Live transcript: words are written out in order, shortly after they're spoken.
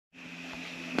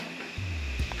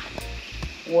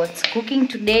what's cooking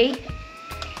today.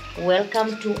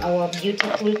 Welcome to our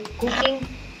beautiful cooking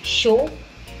show,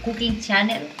 cooking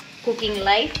channel, Cooking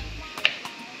Life.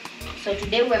 So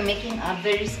today we're making a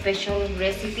very special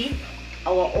recipe,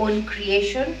 our own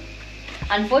creation.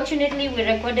 Unfortunately, we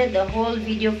recorded the whole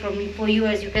video for you.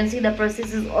 As you can see, the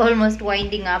process is almost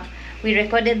winding up. We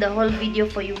recorded the whole video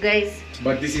for you guys,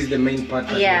 but this is the main part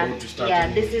that we're about to start.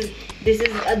 Yeah, this is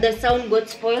the sound got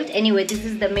spoiled. Anyway, this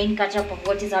is the main catch up of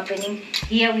what is happening.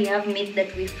 Here we have meat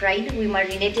that we fried. We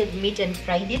marinated meat and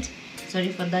fried it. Sorry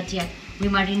for that. Yeah, we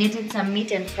marinated some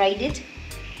meat and fried it.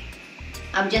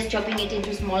 I'm just chopping it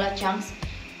into smaller chunks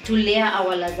to layer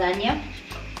our lasagna.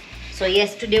 So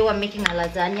yes, today we're making a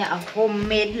lasagna, a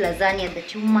homemade lasagna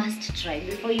that you must try.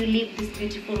 Before you leave this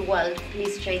beautiful world,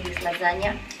 please try this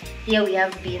lasagna. Here we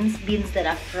have beans that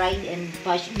are fried and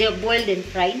they're boiled and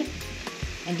fried.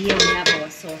 And here we have our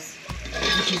sauce,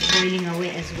 which is boiling away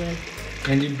as well.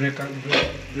 Can you break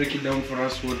it down for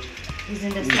us what is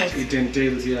in the sauce? It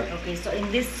entails, yeah. Okay, so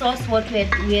in this sauce, what we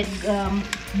had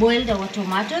boiled our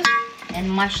tomatoes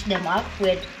and mashed them up. We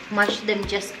had mashed them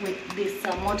just with this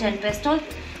mortar and pestle.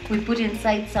 We put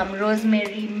inside some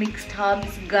rosemary, mixed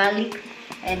herbs, garlic,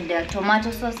 and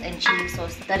tomato sauce and chili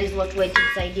sauce. That is what went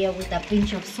inside here, with a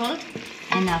pinch of salt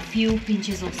and a few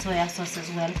pinches of soya sauce as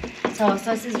well. So our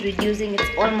sauce is reducing.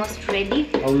 It's almost ready.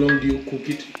 How long do you cook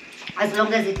it? As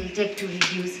long as it will take to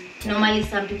reduce. Normally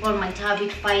some people might have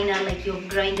it finer, like you've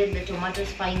grinded the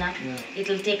tomatoes finer. Yeah. It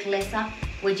will take lesser.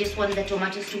 We just want the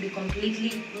tomatoes to be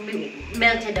completely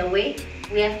melted away.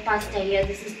 We have pasta here.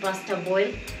 This is pasta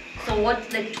boil. So what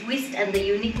the twist and the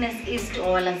uniqueness is to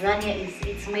our lasagna is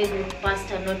it's made with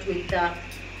pasta, not with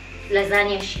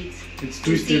lasagna sheets. It's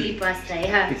twisted pasta,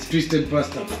 yeah. It's twisted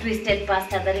pasta. It's twisted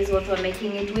pasta. That is what we're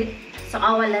making it with. So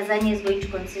our lasagna is going to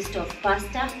consist of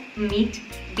pasta, meat,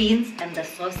 beans, and the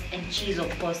sauce, and cheese,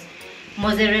 of course.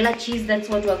 Mozzarella cheese, that's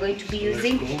what we're going to be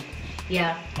using. Let's go.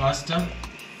 Yeah. Pasta,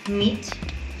 meat,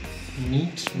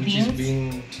 which beans. is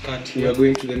being cut here. We are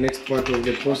going to the next part of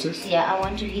the process. Yeah, I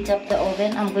want to heat up the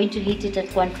oven. I'm going to heat it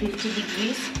at 150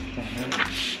 degrees.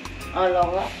 All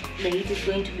over. The heat is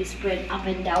going to be spread up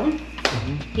and down.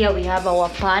 Here we have our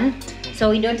pan. So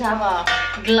we don't have a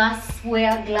glass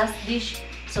dish.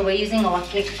 So we're using our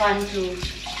cake pan to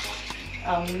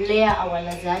layer our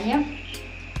lasagna.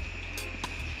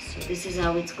 So this is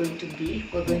how it's going to be.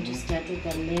 We're going to start with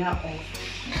a layer of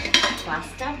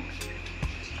pasta.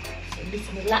 So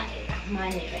Bismillah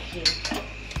Rahmani Rahim.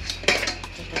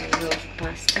 Take a layer of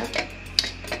pasta.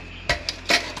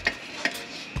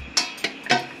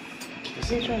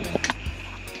 Is it rolling?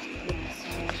 Yeah, so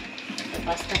the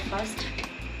pasta first.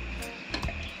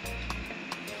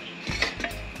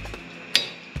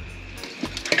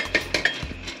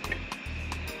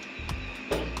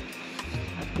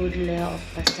 A good layer of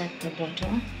pasta at the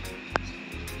bottom.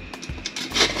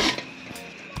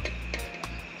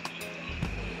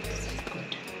 This is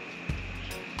good.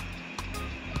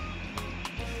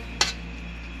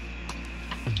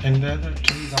 And the other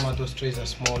trays, those trays are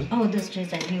small. Oh, those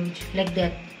trays are huge. Like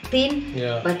they're thin,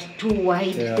 but too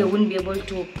wide. Yeah. They wouldn't be able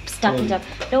to stack it up.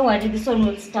 Don't worry, this one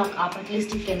will stack up. At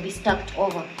least it can be stacked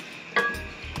over.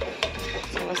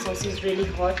 So our sauce is really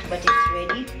hot, but it's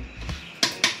ready.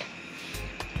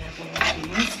 We have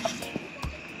our beans.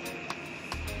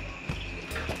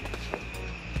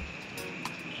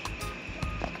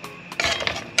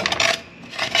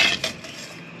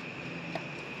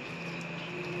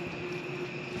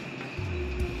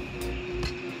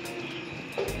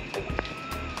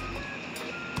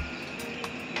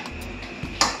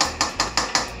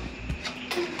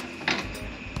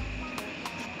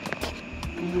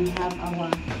 We have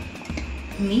our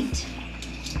meat.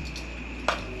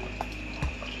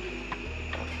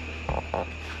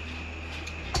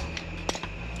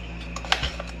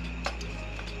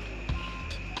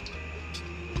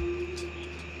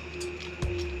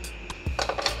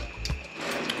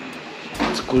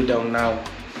 Let's cool down now.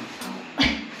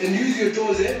 And use your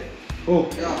toes, eh? Oh,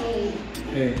 Yeah.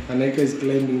 hey, Anika is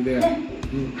climbing there.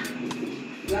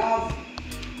 Love.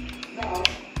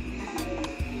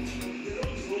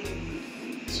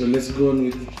 So let's go on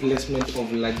with placement of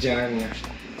lasagna.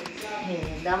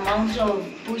 The amount of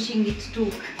pushing it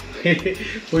took.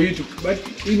 For you to, but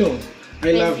you know,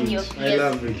 I love Placing it. your- I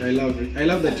love it. I love it. I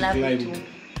love that I you love it climbed. too.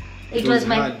 It was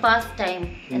my first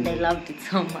time and I loved it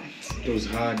so much. It was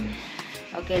hard.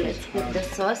 Okay, let's put the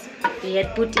sauce. We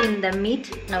had put in the meat.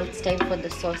 Now it's time for the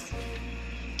sauce.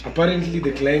 Apparently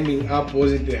the climbing up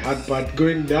wasn't the hard part,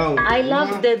 going down. I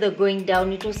loved the going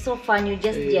down. It was so fun. You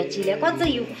just jiachilia. Kwanza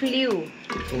you flew.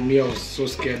 For me, I was so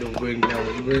scared of going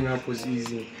down. Going up was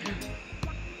easy.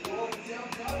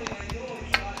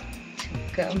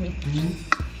 coming.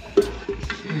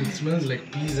 It smells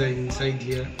like pizza inside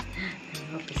here.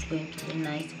 I hope it's going to be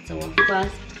nice. It's our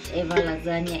first ever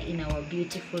lasagna in our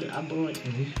beautiful abode.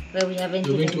 Where we haven't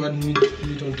You're going even... to add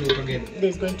meat on top again.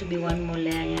 There's going to be one more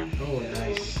layer, yeah. Oh,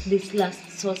 nice. This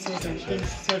last sauces and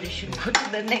things. Sorry, should go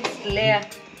to the next layer.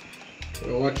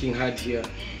 We're working hard here.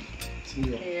 See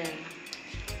you. Yeah.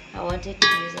 I wanted to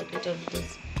use a bit of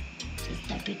this.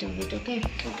 Just a bit of it, okay?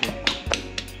 Okay.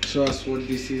 Show us what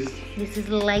this is. This is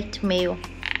light mayo.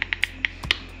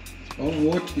 Oh,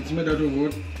 what? It's made out of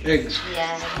what? Eggs.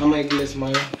 Yeah. Am I eggless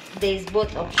mayo? There's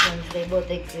both options. They both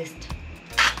exist.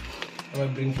 I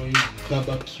might bring for you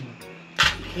barbecue.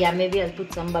 Yeah, maybe I'll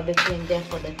put some barbecue in there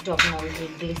for the top. Now it will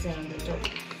glisten on the top.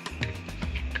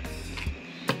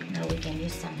 Now we can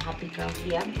use some happy cow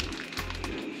here.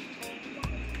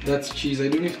 That's cheese. I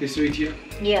don't know if they saw it here.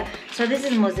 Yeah, so this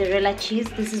is mozzarella cheese.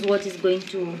 This is what is going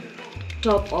to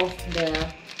top off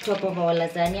the top of our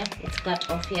lasagna. It's cut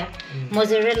off here.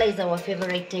 Mozzarella is our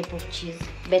favorite type of cheese.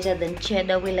 Better than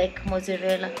cheddar. We like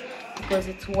mozzarella because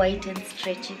it's white and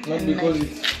stretchy. Not and because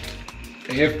nice.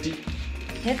 it's hefty.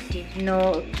 Hefty.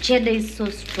 No, cheddar is so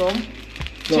strong. No,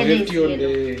 Cheddar hefty is on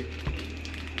yellow. the...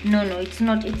 No, it's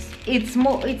not. It's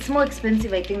more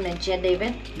expensive, I think, than cheddar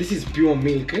even. This is pure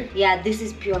milk, eh? Yeah, this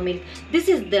is pure milk. This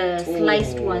is the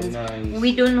sliced ones. Nice.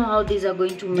 We don't know how these are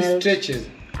going to This melt. stretches.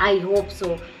 I hope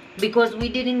so, because we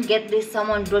didn't get this.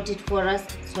 Someone brought it for us,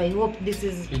 so I hope this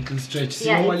is. It will stretch. See,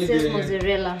 Yeah, normally it says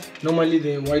mozzarella. Normally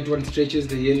the white one stretches,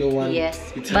 the yellow one.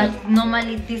 Yes, It's but hard.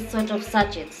 normally these sort of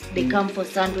sachets they come for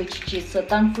sandwich cheese. So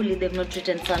thankfully they've not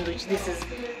written sandwich.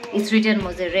 It's written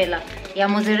mozzarella. Yeah,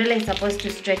 mozzarella is supposed to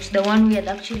stretch. The one we had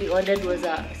actually ordered was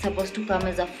supposed to come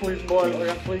as a full ball or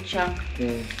a full chunk.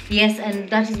 Yes, and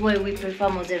that is why we prefer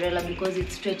mozzarella, because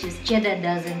it stretches. Cheddar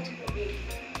doesn't.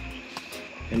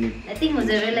 And I think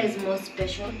mozzarella is more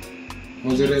special.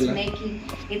 mozzarella.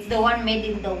 It's the one made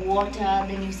in the water.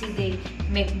 Then you see they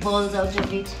make balls out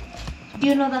of it. Do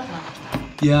you know that one?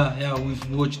 Yeah, we've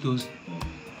watched those.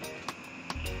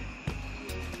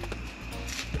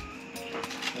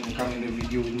 I'm coming in a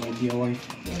video with my dear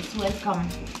wife. Yes, welcome.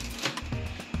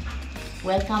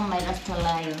 Welcome, my Rasta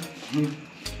lion.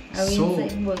 Are we So,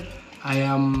 inside both? I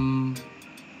am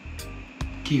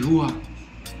Kihua.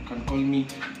 You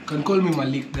can call me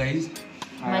Malik, guys.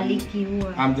 Maliki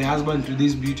Hua. I'm the husband to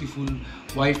this beautiful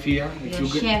wife here. Your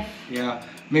chef. Yeah,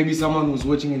 maybe someone was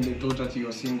watching and they thought that you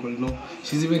were single. No,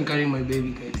 she's even carrying my baby,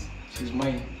 guys. She's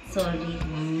mine. Sorry.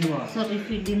 Mwah. Sorry if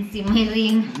you didn't see my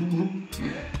ring.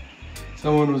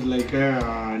 Someone was like,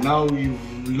 now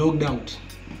you've logged out.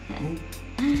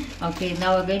 Okay,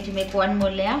 now we're going to make one more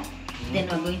layer. Then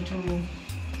we're going to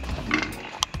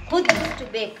put this to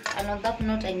bake. And on that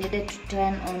note, I needed to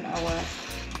turn on our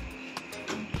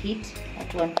heat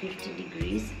at 150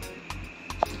 degrees.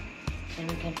 Then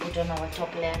we can put on our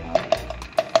top layer now.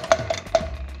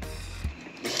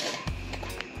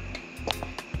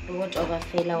 We won't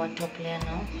overfill our top layer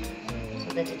now,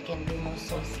 so that it can be more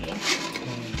saucy.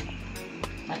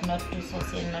 But not too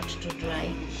saucy and not too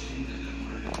dry.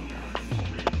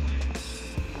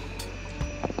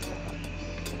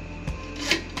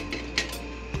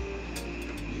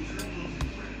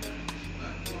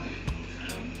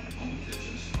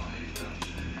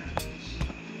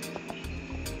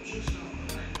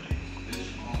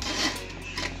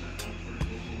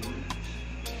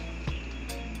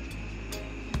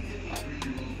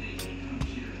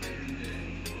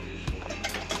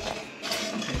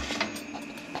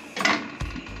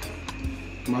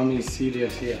 Mommy is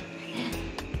serious here.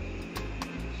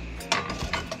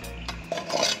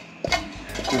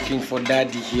 Cooking for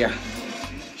daddy here.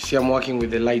 See, I'm working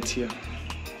with the lights here.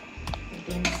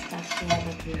 Then stuff here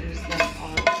that we use them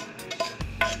all.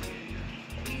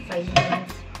 5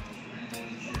 minutes.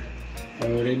 I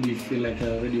already feel like I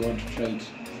already want to try it.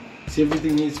 See,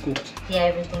 everything is cooked. Yeah,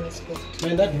 everything is cooked.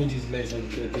 Man, that meat is nice. I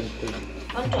think.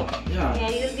 On top? Yeah. Yeah,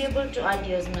 you'll be able to add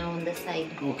yours now on the side.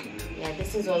 Okay. Yeah,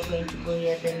 this is all going to go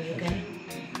here, then you can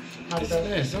have the...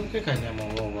 Yes, okay, kanyama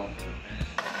wow.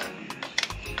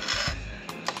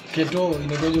 Keto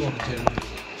inagoje kwa kitendo.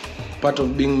 Part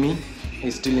of being me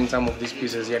is stealing some of these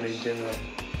pieces here in general.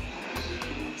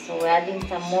 So we're adding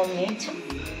some more meat.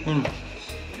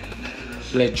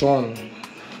 Lechon.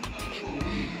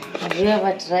 Have you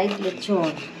ever tried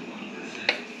lechon?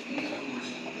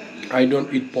 I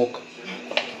don't eat pork.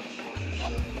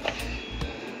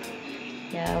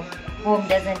 Yeah, home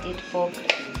doesn't eat pork.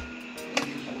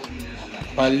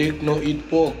 Malik no eat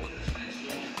pork.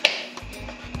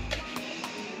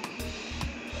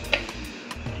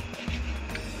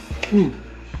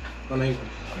 Anaiko.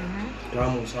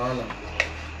 Tamu sana.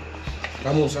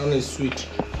 Kamu sana is sweet.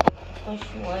 For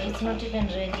sure, it's not even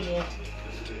ready yet.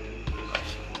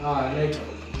 Ah, like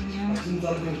I've seen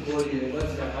something for you.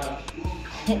 What's the heart?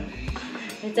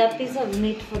 It's a piece of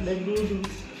meat for the doodles.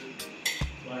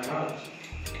 My heart.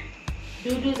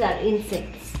 Doodles are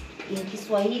insects. In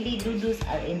Kiswahili, doodles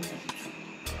are insects.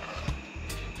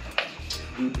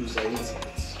 Doodles are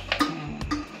insects.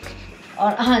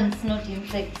 Or ants, not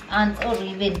insects. Ants or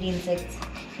even insects.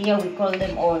 Here we call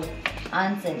them all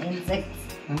ants and insects.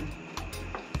 Okay.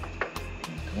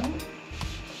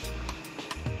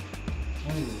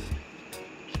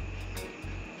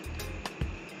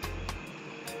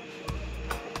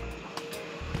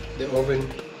 The oven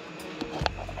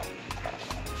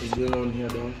is going on here,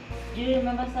 down. Do you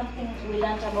remember something we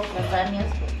learned about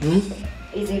lasagnas?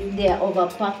 Is if they are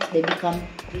overpacked, they become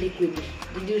liquid.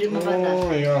 Did you remember Oh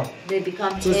that? yeah. They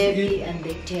become So heavy and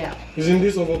they tear. Isn't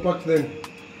this overpacked then?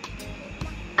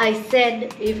 I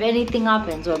said if anything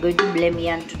happens, we're going to blame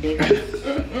Ian today. I'll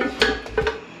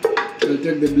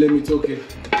take the blame. It's okay.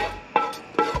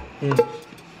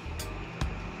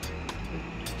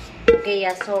 Okay,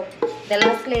 yeah, so the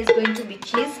last layer is going to be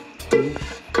cheese.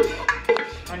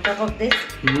 On top of this,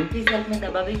 please help me with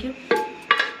the barbecue.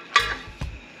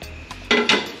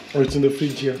 Oh, it's in the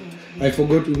fridge here. I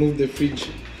forgot to move the fridge.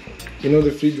 You know,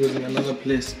 the fridge was in another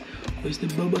place. Where's the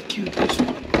barbecue? This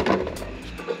one.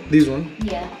 This one?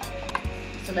 Yeah.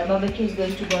 So the barbecue is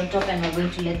going to go on top and we're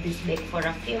going to let this bake for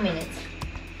a few minutes.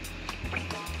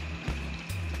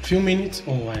 Few minutes?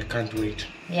 Oh, I can't wait.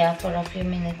 Yeah, for a few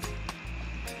minutes.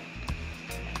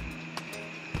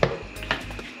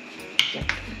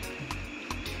 Yep.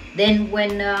 Then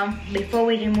before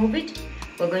we remove it,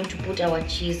 we're going to put our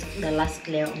cheese, the last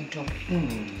layer on top.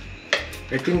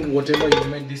 I think whatever you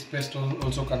make this pesto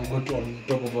also can go to on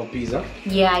top of a pizza.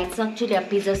 Yeah, it's actually a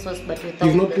pizza sauce, but without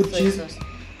You've not the put soy cheese? sauce.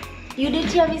 You did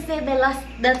hear me say the last,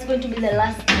 that's going to be the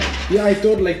last. Yeah, I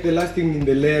thought like the last thing in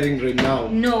the layering right now.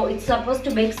 No, it's supposed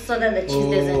to bake so that the cheese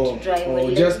doesn't dry. We'll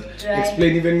let just it dry.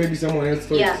 explain, even maybe someone else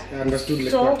thought Yeah. understood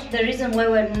like So that. the reason why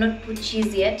we've not put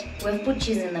cheese yet, we've put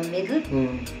cheese in the middle,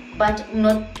 but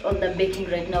not on the baking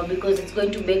right now because it's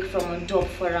going to bake from on top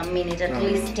for a minute, at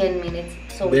least 10 minutes.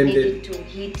 So we Then need the- it to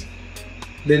heat,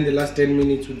 Then the last 10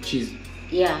 minutes with cheese.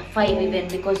 yeah, 5 even,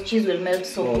 because cheese will melt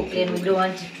so Okay. quickly and we don't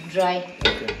want it to dry.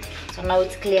 Okay. So now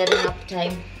it's clearing up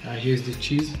time. Here's the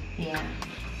cheese. Yeah.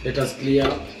 Let us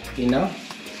clear enough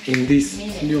in this.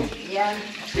 Minute. No. Yeah.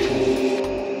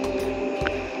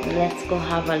 Let's go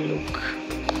have a look.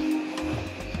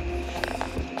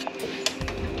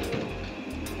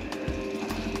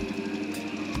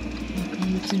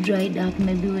 Okay, it's dried up.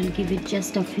 Maybe we'll give it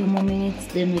just a few more minutes,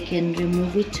 then we can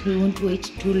remove it. We won't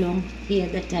wait too long. Here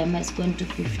the timer is going to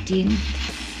 15.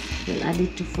 We'll add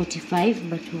it to 45,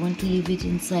 but we won't leave it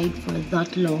inside for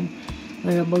that long.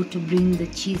 We're about to bring the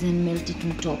cheese and melt it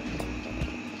on top.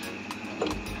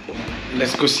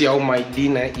 Let's go see how my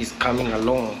dinner is coming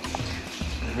along.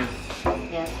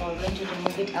 Yeah, so we're going to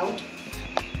remove it out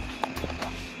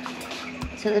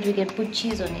so that we can put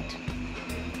cheese on it.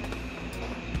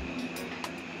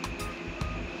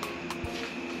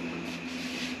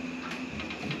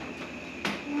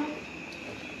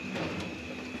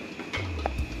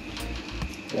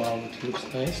 Wow, it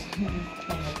looks nice.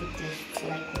 I hope it tastes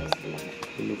likewise.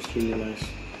 It looks really nice.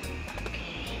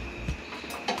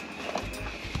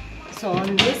 So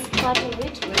on this part of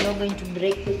it, we're not going to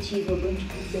break the cheese, we're going to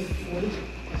put them full.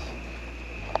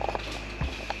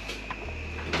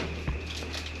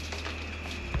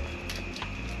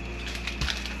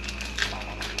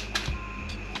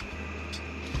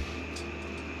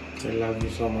 I love you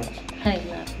so much. I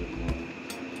love you more.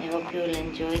 I hope you will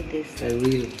enjoy this. I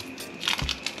will.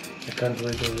 I can't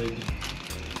wait already.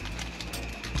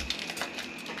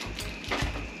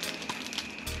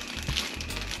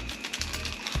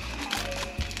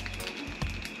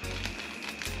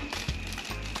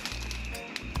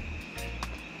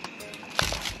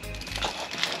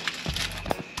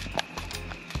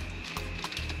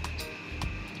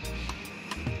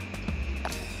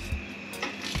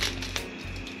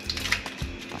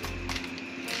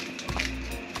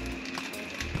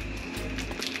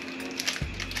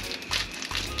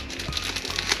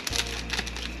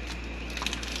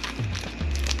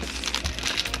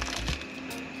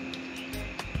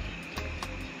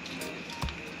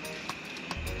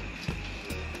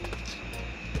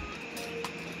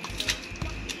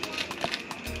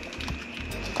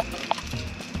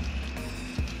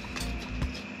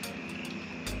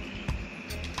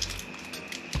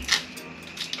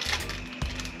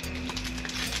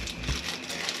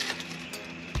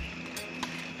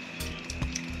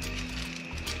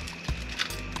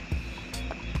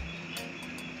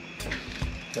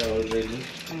 They're all ready.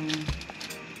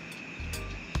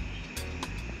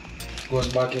 Goes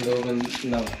back in the oven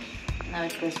now. Now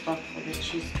it goes back for the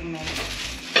cheese to melt.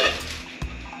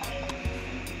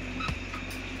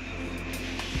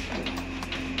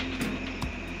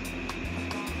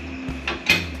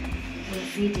 We'll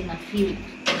see it in a few.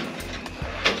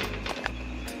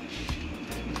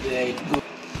 There it goes.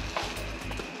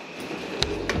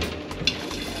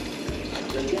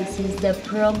 This is the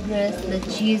progress. The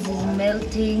cheese is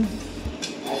melting.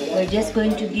 We're just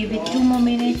going to give it 2 more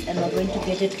minutes and we're going to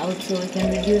get it out, so we can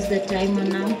reduce the timer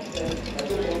now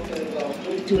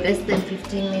to less than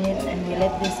 15 minutes, and we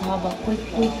let this have a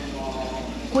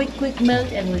quick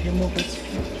melt, and we remove it.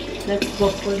 Let's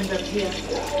popcorn up here.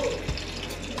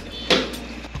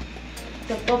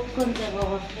 The popcorns have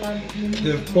our flag.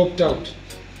 They've popped out.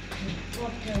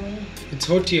 Popped away. It's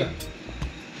hot here.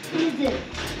 Is it?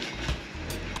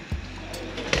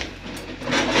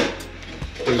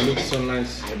 They look so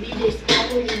nice. I did this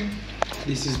popcorn.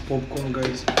 This is popcorn,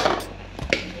 guys.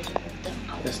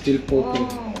 They're still popping.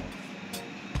 Oh.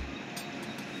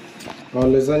 Our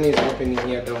lasagna is happening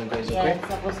here down, guys, Yeah, okay? it's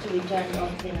supposed to be turned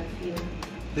off in a few.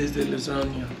 There's the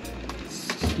lasagna.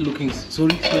 It's looking,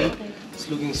 sorry. It's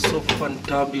looking so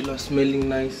fantabulous, smelling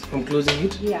nice. I'm closing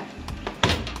it. Yeah.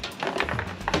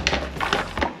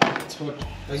 It's hot.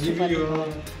 I give you your,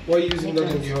 why are you using that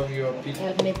and you have your I pizza?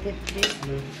 have made it, please.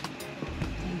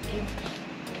 Thank you.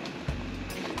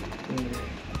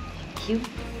 Thank you.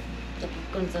 The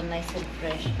popcorns are nice and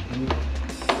fresh.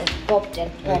 They've popped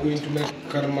and I'm popped. going to make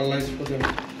caramelized for them.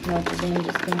 No, today I'm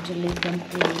just going to leave them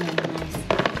plain and nice.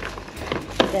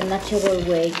 It's a natural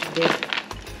way to do it.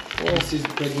 This is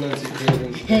pregnancy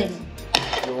cravings, guys.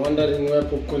 You're wondering where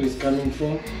popcorn is coming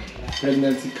from?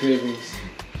 Pregnancy cravings.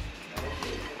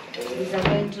 These are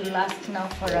going to last now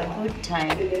for a good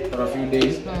time. For a few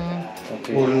days.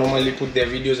 Okay. We'll normally put their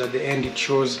videos at the end. It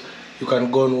shows you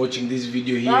can go on watching this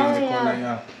video here in the corner.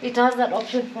 Yeah. It has that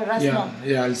option for us now.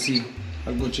 Yeah, I'll see.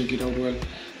 I'll go check it out well.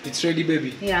 It's ready,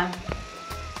 baby. Yeah.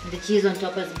 The cheese on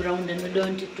top is browned, and we don't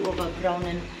want it to over brown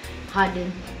and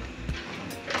harden.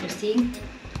 You see?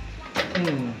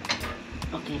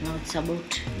 Okay, now it's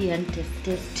about the end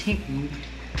testing.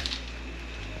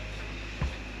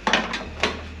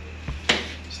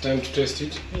 It's time to test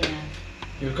it. Yeah.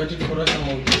 You'll cut it for us and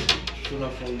we'll get tuna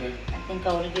from there. I think I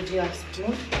will give you a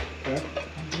spoon. Yeah?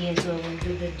 And here's where we'll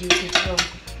do the duty from.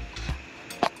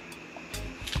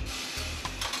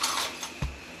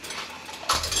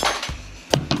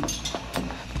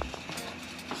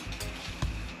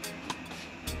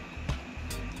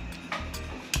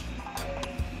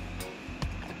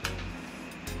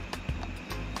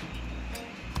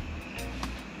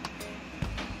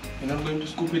 You're not going to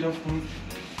scoop it up for me?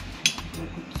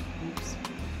 Oops.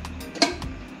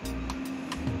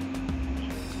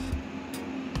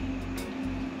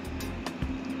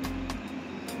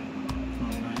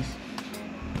 Oh, nice.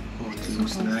 Oh, it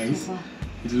looks nice.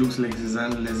 It looks like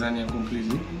lasagna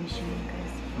completely. Let me show you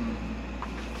guys.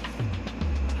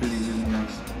 Really, really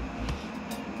nice.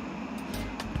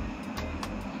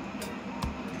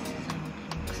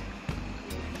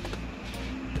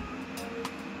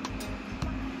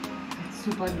 It's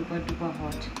super duper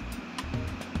hot.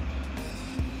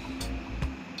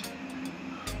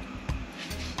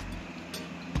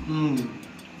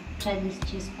 Try this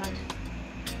cheese part.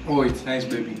 Oh, it's nice,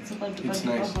 baby. Super duper It's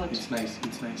duper nice. hot. It's nice.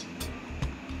 It's nice.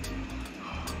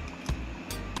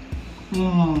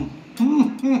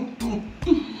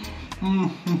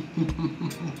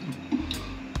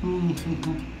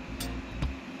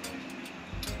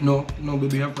 No,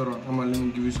 baby, after all, let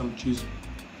me give you some cheese.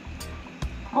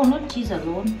 Oh, not cheese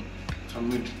alone. Some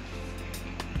meat.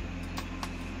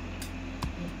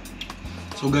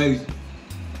 So guys,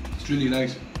 it's really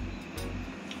nice.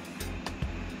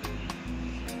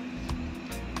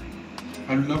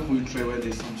 I'd love for you to try where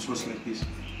there's some sauce like this.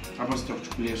 Apple stuffed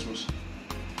chocolate sauce.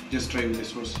 Just try with the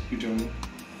sauce, you tell me.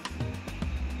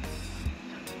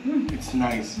 It's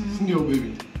nice. Isn't it,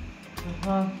 baby?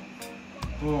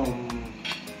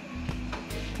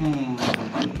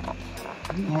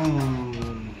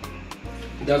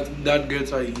 That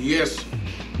gets a yes.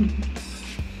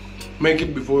 Make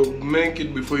it before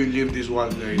you leave this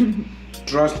world, guys.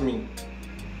 Trust me.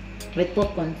 With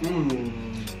popcorn.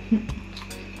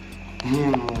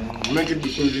 Make it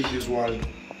before you leave this world.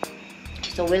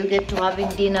 So we'll get to having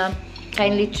dinner.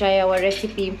 Kindly try our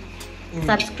recipe.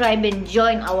 Subscribe and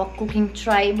join our cooking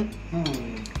tribe.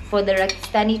 For the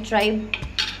Rakistani tribe.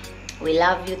 We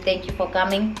love you. Thank you for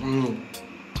coming.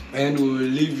 And we will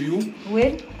leave you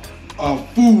With a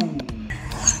food.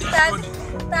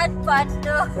 that part,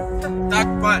 no. That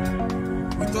part.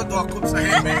 We thought there were cops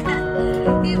ahead, man.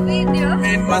 The video.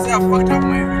 And Mazda fucked up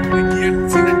my DL,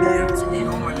 seen a DL, so you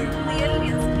know my level.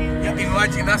 Yeah,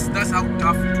 imagine that's how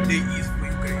tough today is for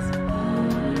you guys.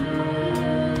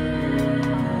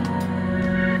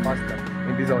 Faster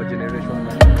in this our generation.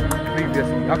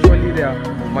 Previously, actually their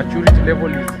maturity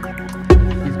level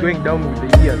is going down with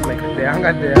the years. Like the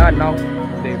younger they are now,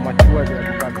 the mature they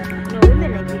are.